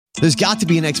There's got to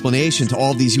be an explanation to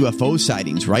all of these UFO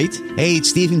sightings, right? Hey,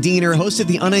 it's Stephen Diener, host of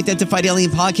the Unidentified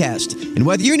Alien Podcast. And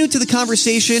whether you're new to the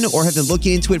conversation or have been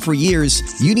looking into it for years,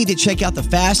 you need to check out the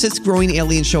fastest growing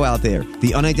alien show out there,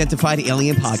 the Unidentified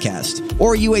Alien Podcast,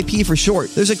 or UAP for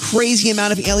short. There's a crazy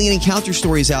amount of alien encounter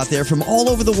stories out there from all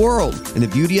over the world. And the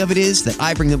beauty of it is that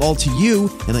I bring them all to you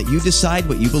and let you decide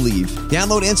what you believe.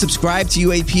 Download and subscribe to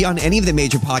UAP on any of the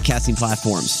major podcasting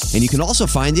platforms. And you can also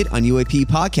find it on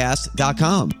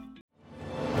UAPpodcast.com.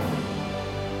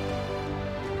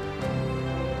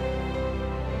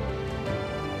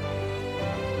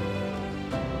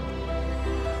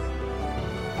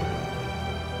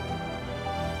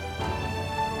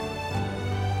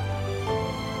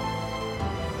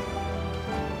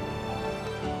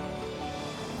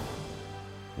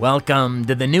 Welcome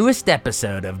to the newest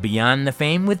episode of Beyond the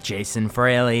Fame with Jason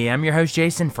Fraley. I'm your host,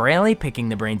 Jason Fraley, picking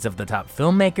the brains of the top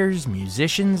filmmakers,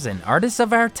 musicians, and artists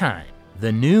of our time.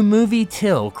 The new movie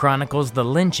Till chronicles the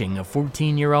lynching of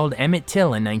 14-year-old Emmett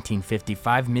Till in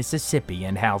 1955 Mississippi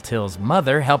and how Till's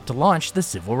mother helped launch the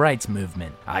civil rights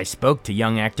movement. I spoke to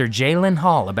young actor Jalen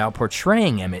Hall about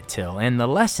portraying Emmett Till and the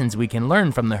lessons we can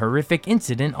learn from the horrific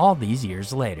incident all these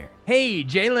years later. Hey,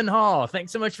 Jalen Hall,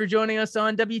 thanks so much for joining us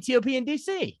on WTOP in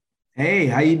DC. Hey,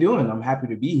 how you doing? I'm happy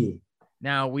to be here.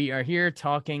 Now, we are here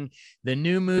talking the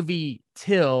new movie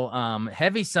Till,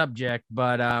 heavy subject,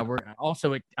 but we're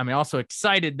also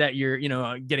excited that you're,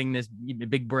 getting this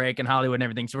big break in Hollywood and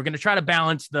everything. So we're going to try to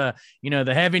balance the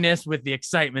heaviness with the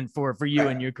excitement for you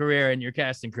and your career and your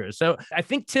cast and crew. So I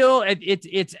think Till,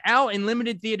 it's out in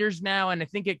limited theaters now, and I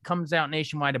think it comes out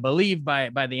nationwide, I believe,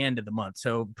 by the end of the month.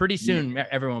 So pretty soon,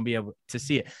 everyone will be able to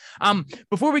see it.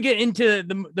 Before we get into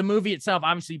the movie itself,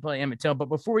 obviously you play Emmett Till, but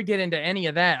before we get into any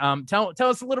of that, tell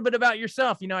us a little bit about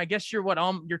yourself. I guess you're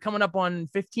you're coming up on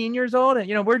 15 years old,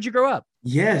 and where'd you grow up?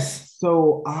 Yes,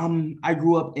 so I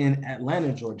grew up in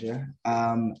Atlanta, Georgia.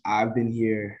 I've been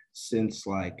here since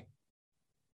I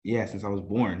was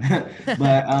born.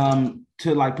 But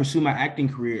to pursue my acting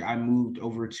career, I moved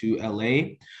over to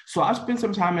LA. So I've spent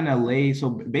some time in LA. So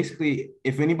basically,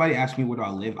 if anybody asked me where do I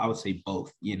live, I would say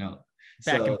both.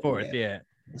 Back and forth, yeah.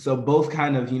 So both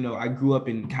kind of, I grew up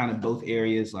in kind of both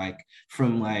areas,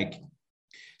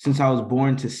 since I was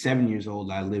born to 7 years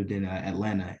old, I lived in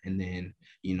Atlanta. And then,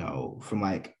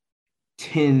 from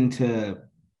 10 to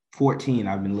 14,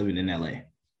 I've been living in LA.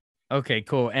 Okay,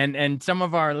 cool. And some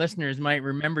of our listeners might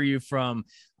remember you from,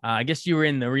 I guess you were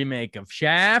in the remake of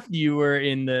Shaft. You were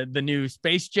in the new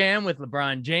Space Jam with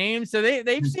LeBron James. So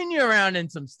they've seen you around in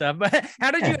some stuff. But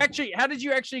how did you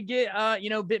actually get,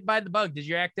 bit by the bug? Did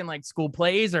you act in school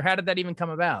plays, or how did that even come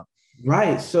about?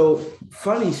 Right. So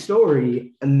funny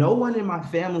story. No one in my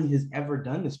family has ever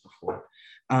done this before.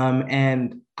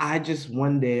 And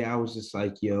one day I was just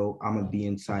like, yo, I'm going to be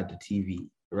inside the TV.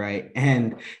 Right.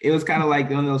 And it was kind of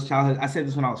like one of those childhood. I said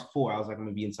this when I was 4. I was like, I'm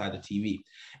going to be inside the TV.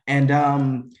 And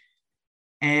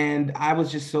I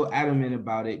was just so adamant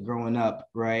about it growing up.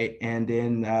 Right. And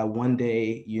then one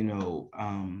day,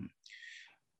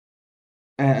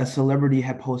 a celebrity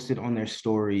had posted on their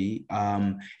story,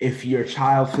 if your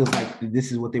child feels like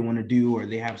this is what they want to do, or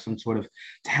they have some sort of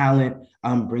talent,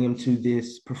 bring them to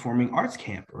this performing arts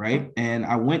camp, right? And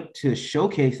I went to a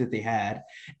showcase that they had,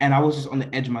 and I was just on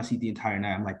the edge of my seat the entire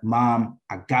night. I'm like, Mom,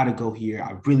 I gotta go here.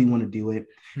 I really want to do it.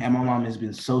 And my mom has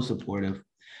been so supportive.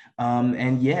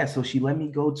 So she let me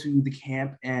go to the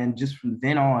camp, and just from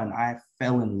then on, I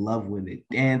fell in love with it.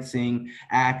 Dancing,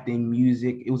 acting,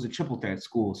 music. It was a triple threat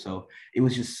school. So it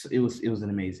was an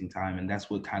amazing time. And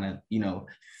that's what kind of,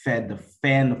 fanned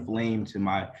the flame to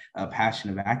my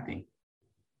passion of acting.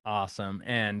 Awesome.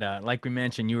 And like we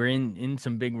mentioned, you were in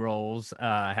some big roles,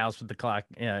 House with the Clock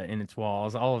in its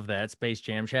walls, all of that, Space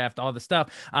Jam, Shaft, all the stuff.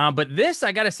 But this,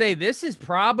 I got to say, this is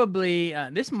probably,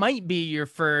 this might be your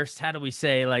first, how do we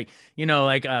say,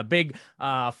 a big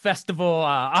festival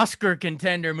Oscar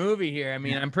contender movie here. I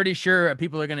mean, I'm pretty sure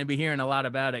people are going to be hearing a lot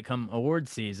about it come award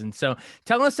season. So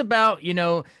tell us about,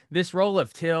 this role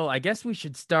of Till. I guess we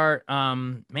should start, how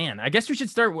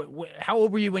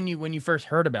old were you when you first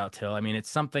heard about Till? I mean, it's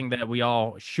something that we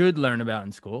all should learn about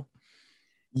in school.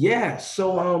 Yeah.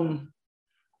 So,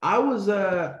 I was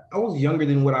younger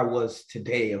than what I was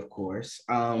today, of course.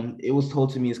 It was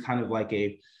told to me as kind of like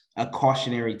a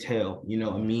cautionary tale,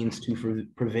 a means to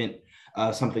prevent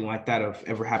something like that of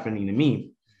ever happening to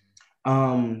me.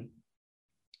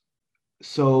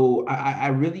 So I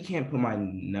really can't put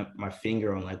my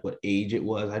finger on what age it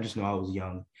was. I just know I was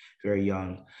young, very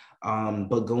young.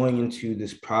 But going into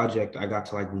this project, I got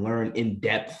to learn in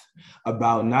depth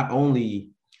about not only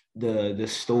the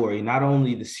story, not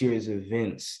only the series of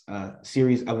events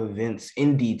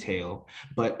in detail,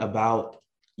 but about,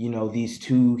 you know, these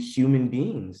two human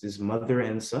beings, this mother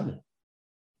and son.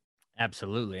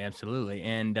 Absolutely, absolutely.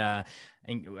 And I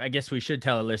guess we should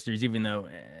tell our listeners, even though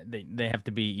they have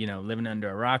to be, you know, living under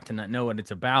a rock to not know what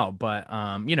it's about. But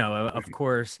you know, of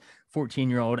course,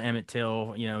 14-year-old Emmett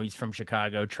Till, you know, he's from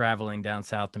Chicago, traveling down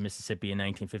south to Mississippi in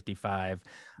 1955.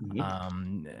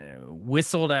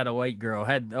 Whistled at a white girl,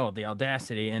 had the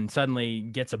audacity, and suddenly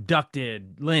gets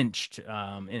abducted, lynched.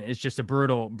 And it's just a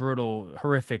brutal,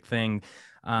 horrific thing.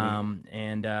 But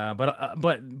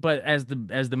as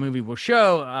the movie will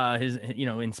show, his, you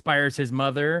know, inspires his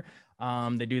mother.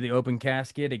 They do the open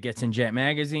casket, it gets in Jet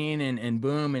magazine, and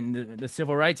boom, and the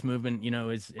civil rights movement, you know,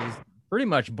 is pretty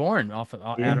much born out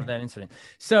of that incident.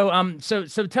 So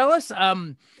tell us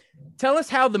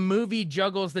how the movie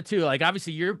juggles the two. Like,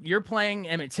 obviously you're playing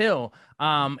Emmett Till.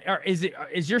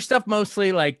 Is your stuff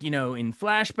mostly like, you know, in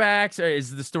flashbacks, or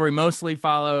is the story mostly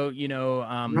follow, you know,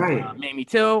 Mamie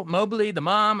Till, Mobley, the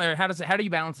mom, or how do you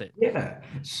balance it? Yeah.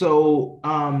 So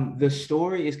the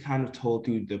story is kind of told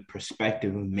through the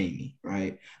perspective of Mamie,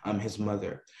 right? His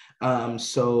mother.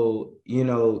 So, you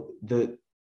know,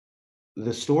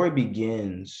 the story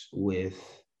begins with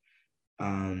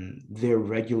their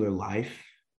regular life,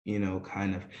 you know,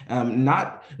 kind of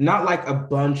not like a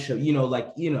bunch of, you know,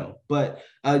 like, you know, but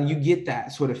you get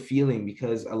that sort of feeling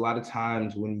because a lot of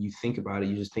times when you think about it,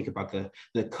 you just think about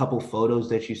the couple photos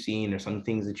that you've seen or some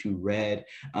things that you read,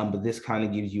 but this kind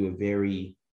of gives you a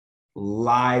very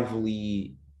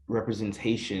lively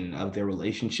representation of their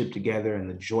relationship together and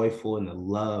the joyful and the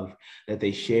love that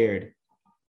they shared.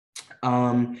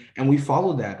 And we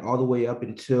followed that all the way up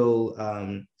until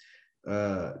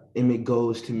Emmett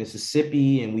goes to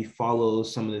Mississippi, and we follow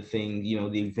some of the things, you know,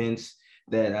 the events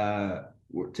that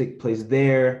take place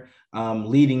there,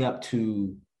 leading up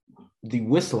to the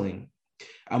whistling.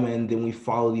 And then we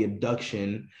follow the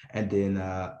abduction, and then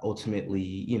ultimately,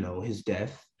 you know, his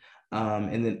death.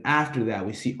 And then after that,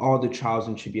 we see all the trials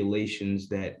and tribulations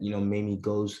that, you know, Mamie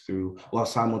goes through while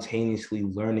simultaneously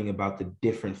learning about the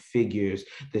different figures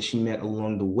that she met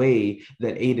along the way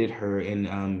that aided her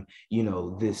in, you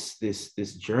know, this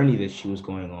journey that she was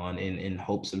going on in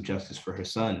hopes of justice for her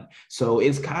son. So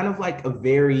it's kind of like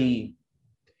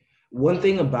one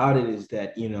thing about it is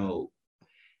that, you know,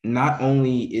 not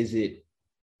only is it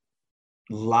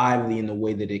lively in the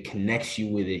way that it connects you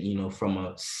with it, you know, from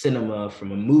a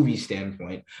movie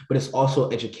standpoint, but it's also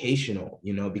educational,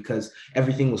 you know, because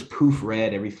everything was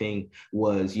proofread, everything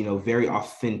was, you know, very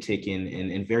authentic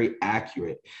and very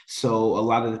accurate. So a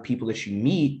lot of the people that you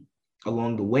meet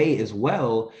along the way as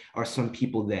well are some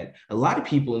people that a lot of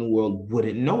people in the world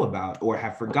wouldn't know about or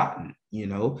have forgotten, you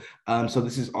know. So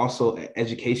this is also an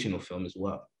educational film as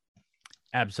well.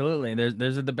 Absolutely.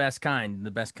 Those are the best kind,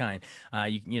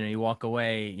 you know, you walk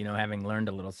away, you know, having learned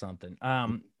a little something,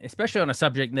 especially on a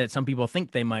subject that some people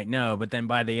think they might know, but then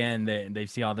by the end they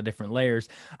see all the different layers.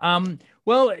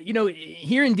 Well, you know,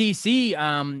 here in DC,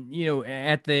 you know,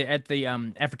 at the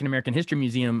African American History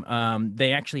Museum,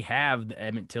 they actually have the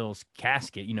Emmett Till's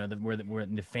casket, you know, where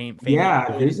the fame. Yeah,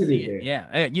 I visited there.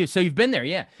 Yeah. So you've been there.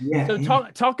 Yeah. Yeah. So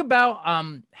talk about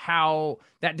how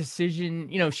that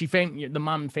decision, you know, the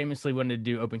mom famously wanted to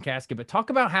do open casket, but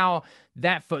talk about how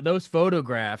those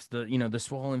photographs, the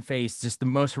swollen face, just the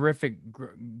most horrific,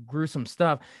 gruesome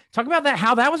stuff. Talk about that,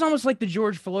 how that was almost like the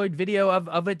George Floyd video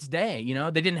of its day. You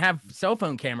know, they didn't have cell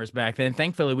phone cameras back then.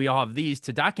 Thankfully, we all have these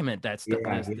to document that stuff,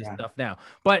 this stuff now.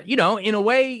 But, you know, in a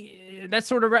way, that's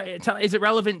sort of, is it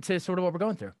relevant to sort of what we're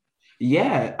going through?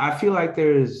 Yeah, I feel like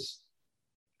there's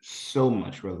so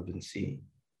much relevancy.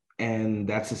 And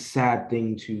that's a sad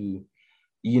thing to,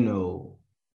 you know,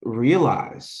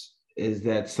 realize, is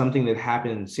that something that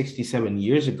happened 67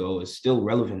 years ago is still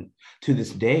relevant to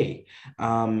this day.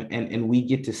 And we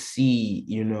get to see,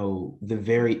 you know, the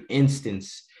very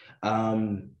instance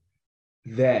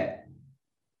that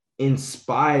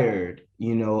inspired,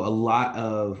 you know, a lot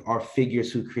of our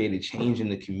figures who created change in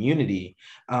the community.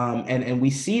 And we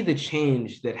see the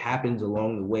change that happens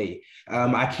along the way.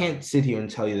 I can't sit here and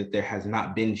tell you that there has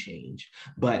not been change,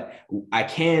 but I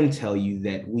can tell you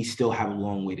that we still have a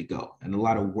long way to go and a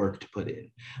lot of work to put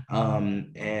in.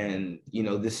 And, you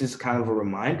know, this is kind of a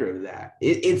reminder of that.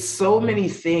 It's so many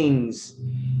things,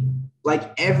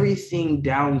 like everything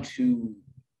down to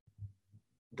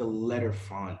the letter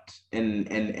font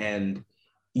and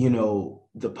you know,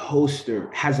 the poster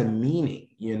has a meaning,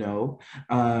 you know,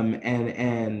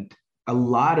 and a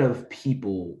lot of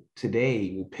people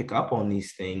today will pick up on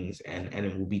these things and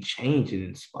it will be changed and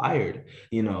inspired,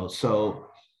 you know. So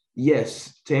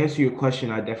Yes, to answer your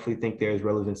question, I definitely think there's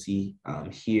relevancy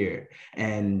here,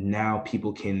 and now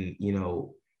people can,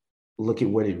 look at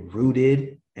what it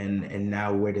rooted and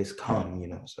now where this come.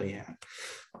 So yeah.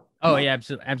 Oh yeah,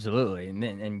 absolutely,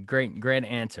 and great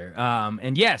answer.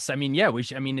 And yes, I mean, yeah, we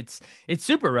should. I mean, it's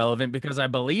super relevant because I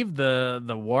believe the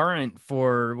warrant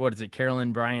for what is it,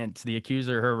 Carolyn Bryant, the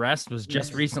accuser, her arrest was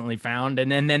just Yes. recently found,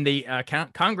 and then the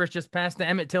Congress just passed the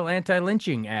Emmett Till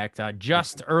Anti-Lynching Act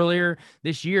just earlier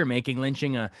this year, making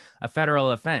lynching a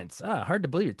federal offense. Hard to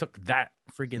believe it took that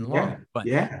freaking Yeah. long, but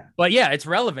Yeah. yeah, it's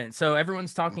relevant. So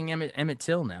everyone's talking Emmett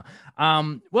Till now.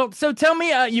 Well, so tell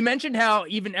me, you mentioned how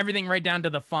even everything right down to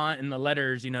the font and the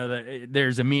letters,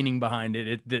 there's a meaning behind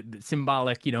it. The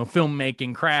symbolic,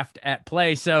 filmmaking craft at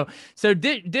play. So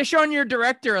dish on your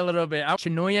director a little bit.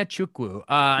 Chinonye Chukwu,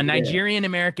 a Yeah. Nigerian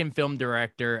American film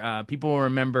director. People will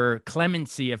remember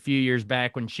Clemency a few years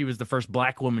back when she was the first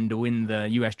Black woman to win the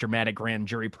U.S. Dramatic Grand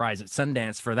Jury Prize at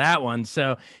Sundance for that one.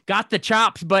 So got the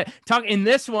chops. But talk in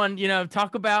this one,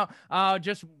 talk about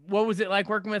just what was it like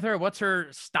working with her? What's her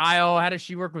style? How does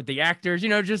she work with the actors?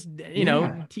 Yeah.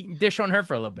 Dish on her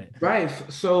for a little bit. Right.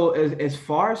 So as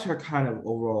far as her kind of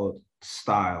overall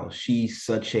style, she's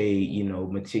such a,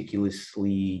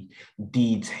 meticulously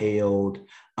detailed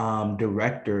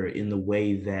director in the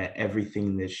way that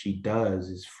everything that she does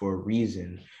is for a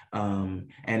reason. And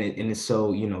it's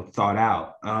so, thought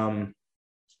out.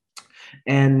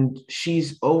 And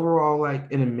she's overall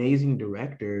like an amazing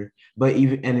director, but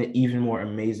even an even more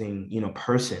amazing,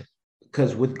 person.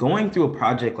 Because with going through a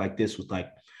project like this with like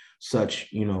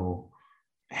such,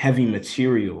 heavy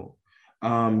material,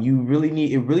 you really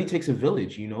need, it really takes a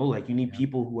village, like you need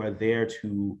people who are there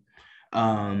to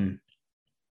um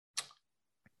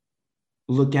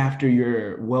look after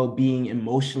your well-being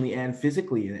emotionally and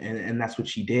physically, and that's what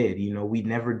she did. We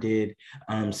never did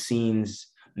scenes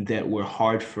that were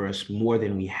hard for us more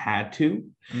than we had to.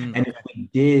 And Okay.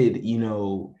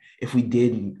 if we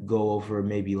did go over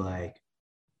maybe like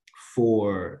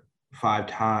 4 5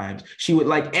 times, she would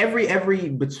like every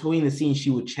between the scenes she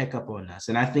would check up on us,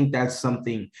 and I think that's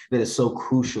something that is so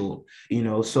crucial.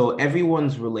 So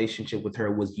everyone's relationship with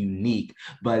her was unique,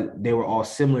 but they were all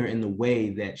similar in the way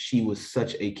that she was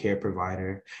such a care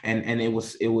provider, and it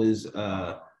was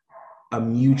a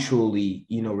mutually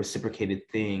reciprocated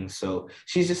thing. So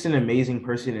she's just an amazing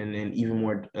person, and an even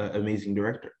more amazing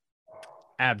director.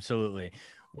 Absolutely.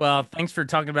 Well, thanks for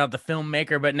talking about the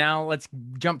filmmaker, but now let's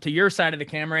jump to your side of the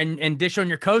camera and dish on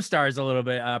your co-stars a little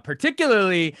bit,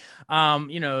 particularly,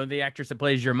 the actress that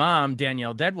plays your mom,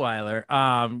 Danielle Deadweiler.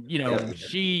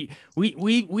 Yeah.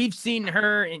 We've seen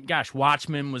her in, gosh,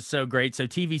 Watchmen was so great, so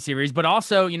TV series, but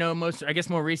also,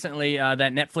 more recently,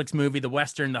 that Netflix movie, the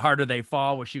Western, The Harder They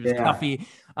Fall, where she was Yeah. Cuffy.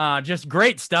 Just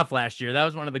great stuff last year. That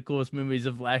was one of the coolest movies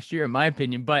of last year, in my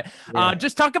opinion. But Yeah.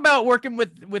 just talk about working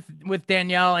with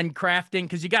Danielle and crafting,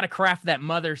 because you got to craft that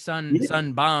mother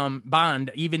son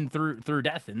bond even through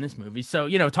death in this movie. So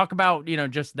talk about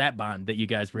just that bond that you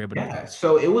guys were able to. Yeah,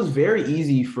 so it was very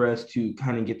easy for us to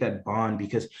kind of get that bond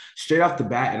because straight off the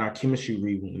bat in our chemistry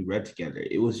read when we read together,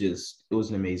 it was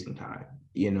an amazing time.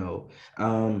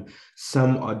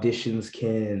 Some auditions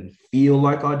can feel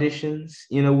like auditions,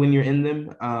 when you're in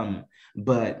them.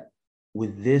 But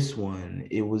with this one,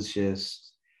 it was just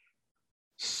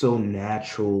so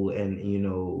natural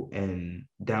and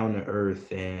down to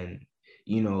earth and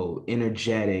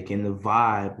energetic, and the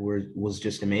vibe was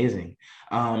just amazing.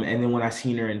 And then when I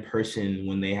seen her in person,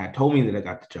 when they had told me that I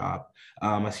got the job,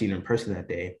 I seen her in person that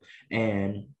day,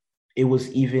 and it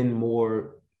was even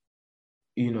more,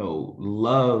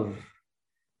 love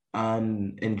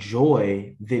and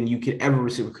joy than you could ever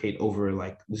reciprocate over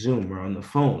like Zoom or on the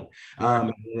phone.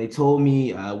 And they told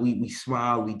me we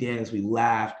smiled, we danced, we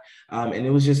laughed, and it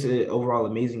was just an overall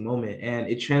amazing moment. And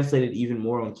it translated even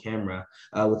more on camera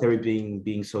with everything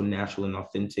being so natural and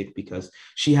authentic because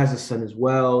she has a son as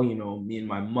well. Me and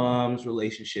my mom's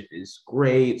relationship is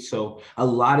great, so a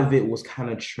lot of it was kind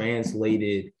of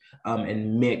translated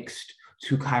and mixed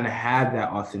to kind of have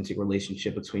that authentic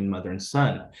relationship between mother and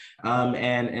son.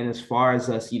 And as far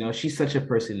as us, she's such a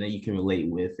person that you can relate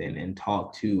with and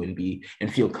talk to and be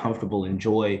and feel comfortable and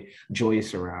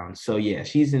joyous around. So yeah,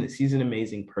 she's an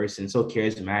amazing person, so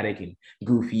charismatic and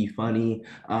goofy, funny.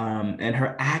 And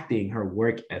her acting, her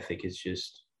work ethic is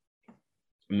just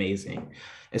amazing,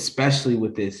 especially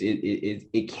with this.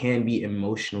 It can be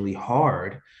emotionally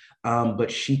hard, but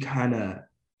she kind of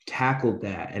tackled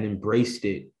that and embraced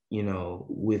it,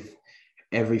 with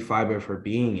every fiber of her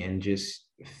being, and just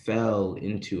fell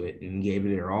into it and gave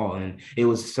it her all. And it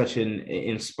was such an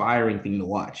inspiring thing to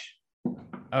watch.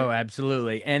 Oh,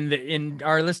 absolutely. And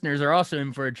our listeners are also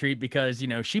in for a treat because,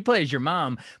 she plays your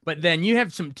mom, but then you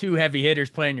have some two heavy hitters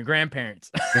playing your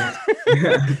grandparents. Yes.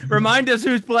 Remind us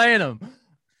who's playing them.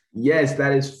 Yes,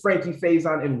 that is Frankie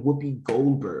Faison and Whoopi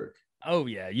Goldberg. Oh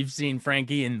yeah, you've seen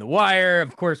Frankie in The Wire.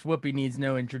 Of course, Whoopi needs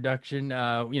no introduction.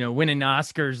 Winning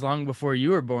Oscars long before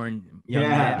you were born, young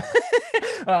man.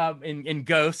 In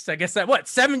Ghosts, I guess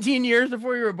 17 years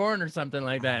before you were born or something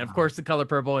like that. Of course, The Color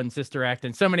Purple and Sister Act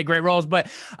and so many great roles. But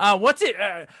what's it?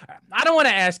 I don't want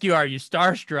to ask you, are you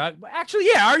starstruck? But actually,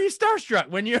 yeah, are you starstruck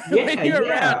when you're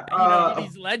around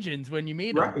these legends when you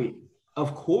meet them? Right.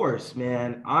 Of course,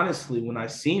 man. Honestly, when I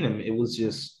seen him, it was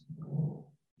just,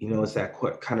 it's that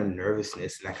kind of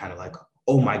nervousness and that kind of like,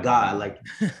 oh my God, like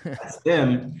that's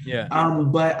them. Yeah.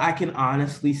 But I can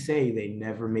honestly say they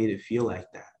never made it feel like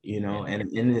that, and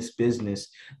in this business,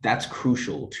 that's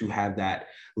crucial to have that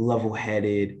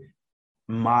level-headed,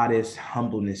 modest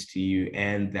humbleness to you.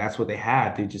 And that's what they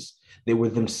had. They were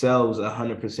themselves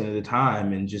 100% of the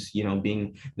time, and just,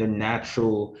 being the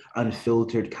natural,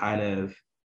 unfiltered kind of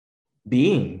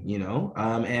being,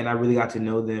 and I really got to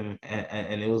know them,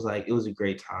 and it was a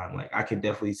great time. Like I could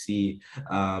definitely see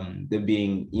them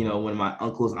being, one of my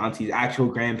uncles, aunties, actual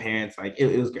grandparents. Like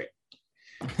it was great.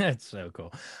 That's so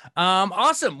cool.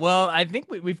 Awesome. Well, I think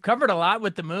we've covered a lot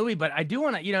with the movie, but I do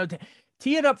want to,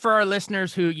 tee it up for our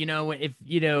listeners who, if,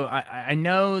 I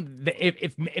know that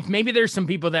if maybe there's some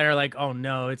people that are like, oh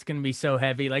no, it's going to be so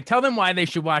heavy, like tell them why they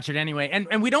should watch it anyway.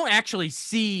 And we don't actually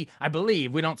see, I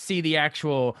believe we don't see the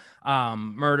actual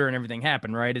murder and everything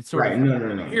happen, right? It's sort right. of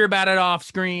No. hear about it off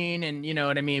screen, and you know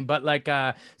what I mean? But like,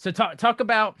 so talk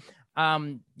about,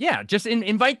 just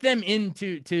invite them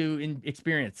to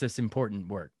experience this important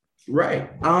work.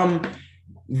 Right.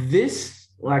 This,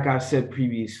 like I said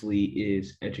previously,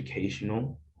 is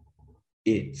educational.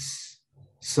 It's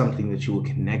something that you will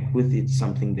connect with. It's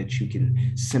something that you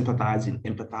can sympathize and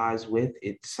empathize with.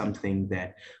 It's something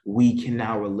that we can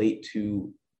now relate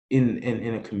to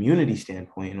in a community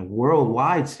standpoint, in a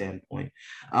worldwide standpoint.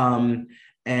 And,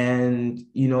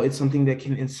 it's something that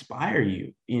can inspire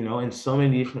you, in so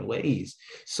many different ways.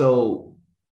 So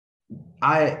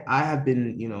I have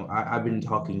been, I've been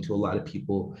talking to a lot of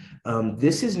people.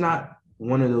 This is not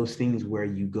one of those things where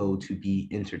you go to be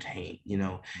entertained,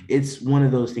 it's one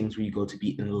of those things where you go to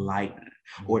be enlightened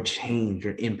or changed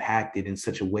or impacted in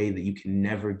such a way that you can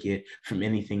never get from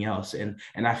anything else. And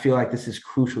I feel like this is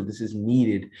crucial. This is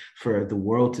needed for the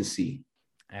world to see.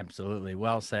 Absolutely.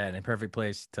 Well said. A perfect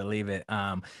place to leave it.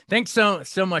 Thanks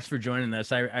so much for joining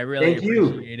us. I really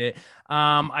appreciate it.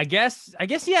 I guess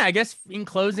in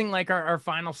closing, like our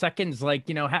final seconds, like,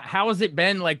 how has it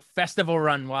been like festival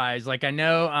run wise? Like I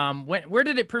know, where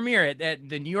did it premiere at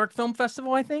the New York Film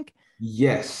Festival, I think?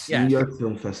 Yes, New York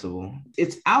Film Festival.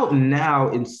 It's out now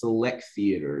in select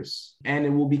theaters, and it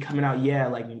will be coming out,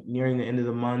 like nearing the end of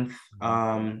the month.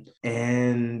 And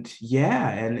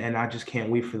I just can't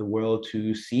wait for the world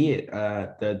to see it.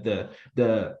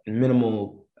 The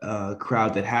minimal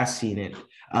crowd that has seen it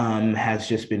has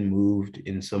just been moved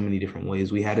in so many different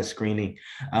ways. We had a screening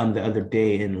the other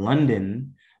day in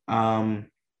London, and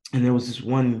there was this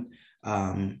one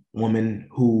woman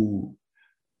who,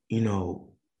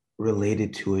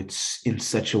 related to it in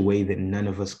such a way that none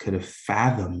of us could have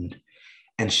fathomed.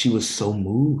 And she was so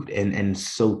moved and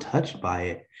so touched by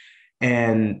it.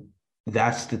 And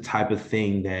that's the type of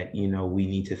thing that, we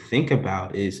need to think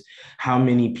about, is how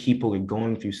many people are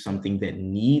going through something that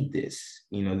need this,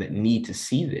 that need to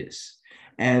see this.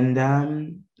 And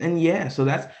so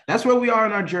that's where we are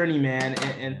in our journey, man.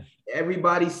 And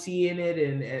everybody seeing it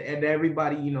and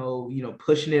everybody,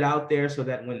 pushing it out there, so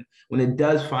that when it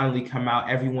does finally come out,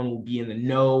 everyone will be in the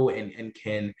know and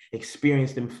can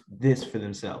experience this for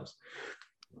themselves.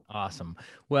 Awesome.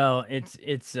 Well,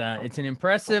 it's an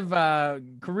impressive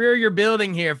career you're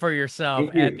building here for yourself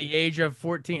at the age of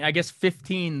 14, I guess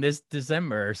 15 this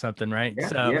December or something, right?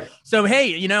 So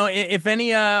hey, if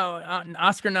any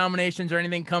Oscar nominations or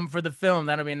anything come for the film,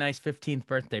 that'll be a nice 15th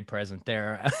birthday present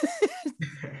there.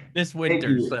 This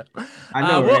winter. So I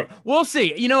know, right? We'll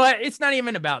see. You know what? It's not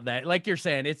even about that. Like you're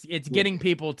saying, it's getting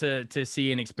people to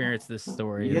see and experience this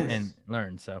story and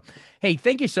learn. So, hey,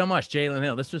 thank you so much, Jalen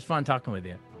Hill. This was fun talking with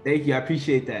you. Thank you. I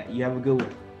appreciate that. You have a good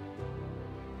one.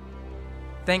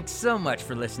 Thanks so much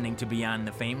for listening to Beyond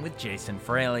the Fame with Jason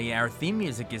Fraley. Our theme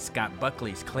music is Scott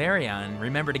Buckley's Clarion.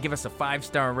 Remember to give us a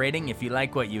 5-star rating if you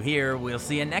like what you hear. We'll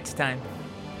see you next time.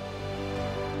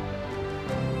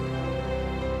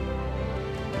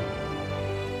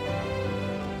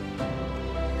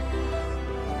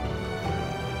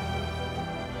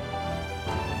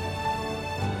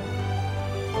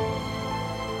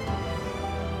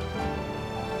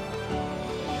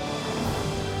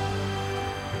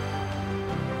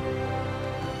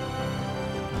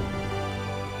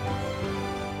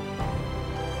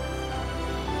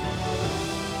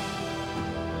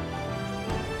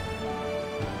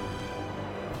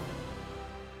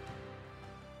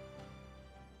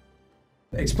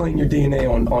 Explain your DNA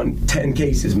on 10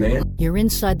 cases, man. You're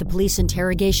inside the police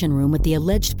interrogation room with the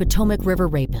alleged Potomac River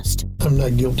rapist. I'm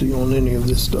not guilty on any of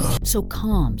this stuff. So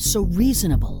calm, so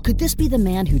reasonable. Could this be the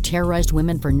man who terrorized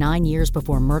women for 9 years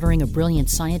before murdering a brilliant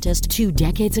scientist 2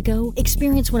 decades ago?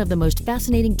 Experience one of the most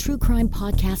fascinating true crime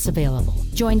podcasts available.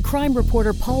 Join crime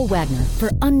reporter Paul Wagner for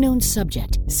Unknown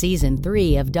Subject, Season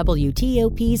 3 of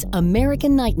WTOP's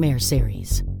American Nightmare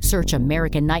series. Search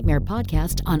American Nightmare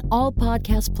Podcast on all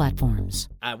podcast platforms.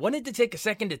 I wanted to take a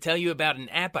second to tell you about an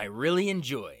app I really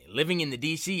enjoy. Living in the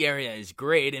DC area is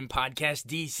great, and Podcast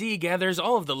DC gathers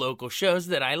all of the local shows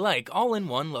that I like all in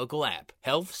one local app.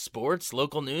 Health, sports,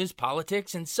 local news,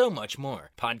 politics, and so much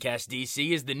more. Podcast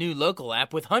DC is the new local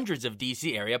app with hundreds of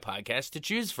DC area podcasts to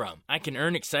choose from. I can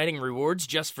earn exciting rewards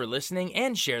just for listening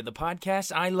and share the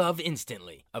podcasts I love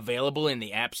instantly. Available in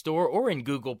the App Store or in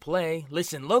Google Play,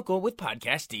 listen local with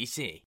Podcast DC.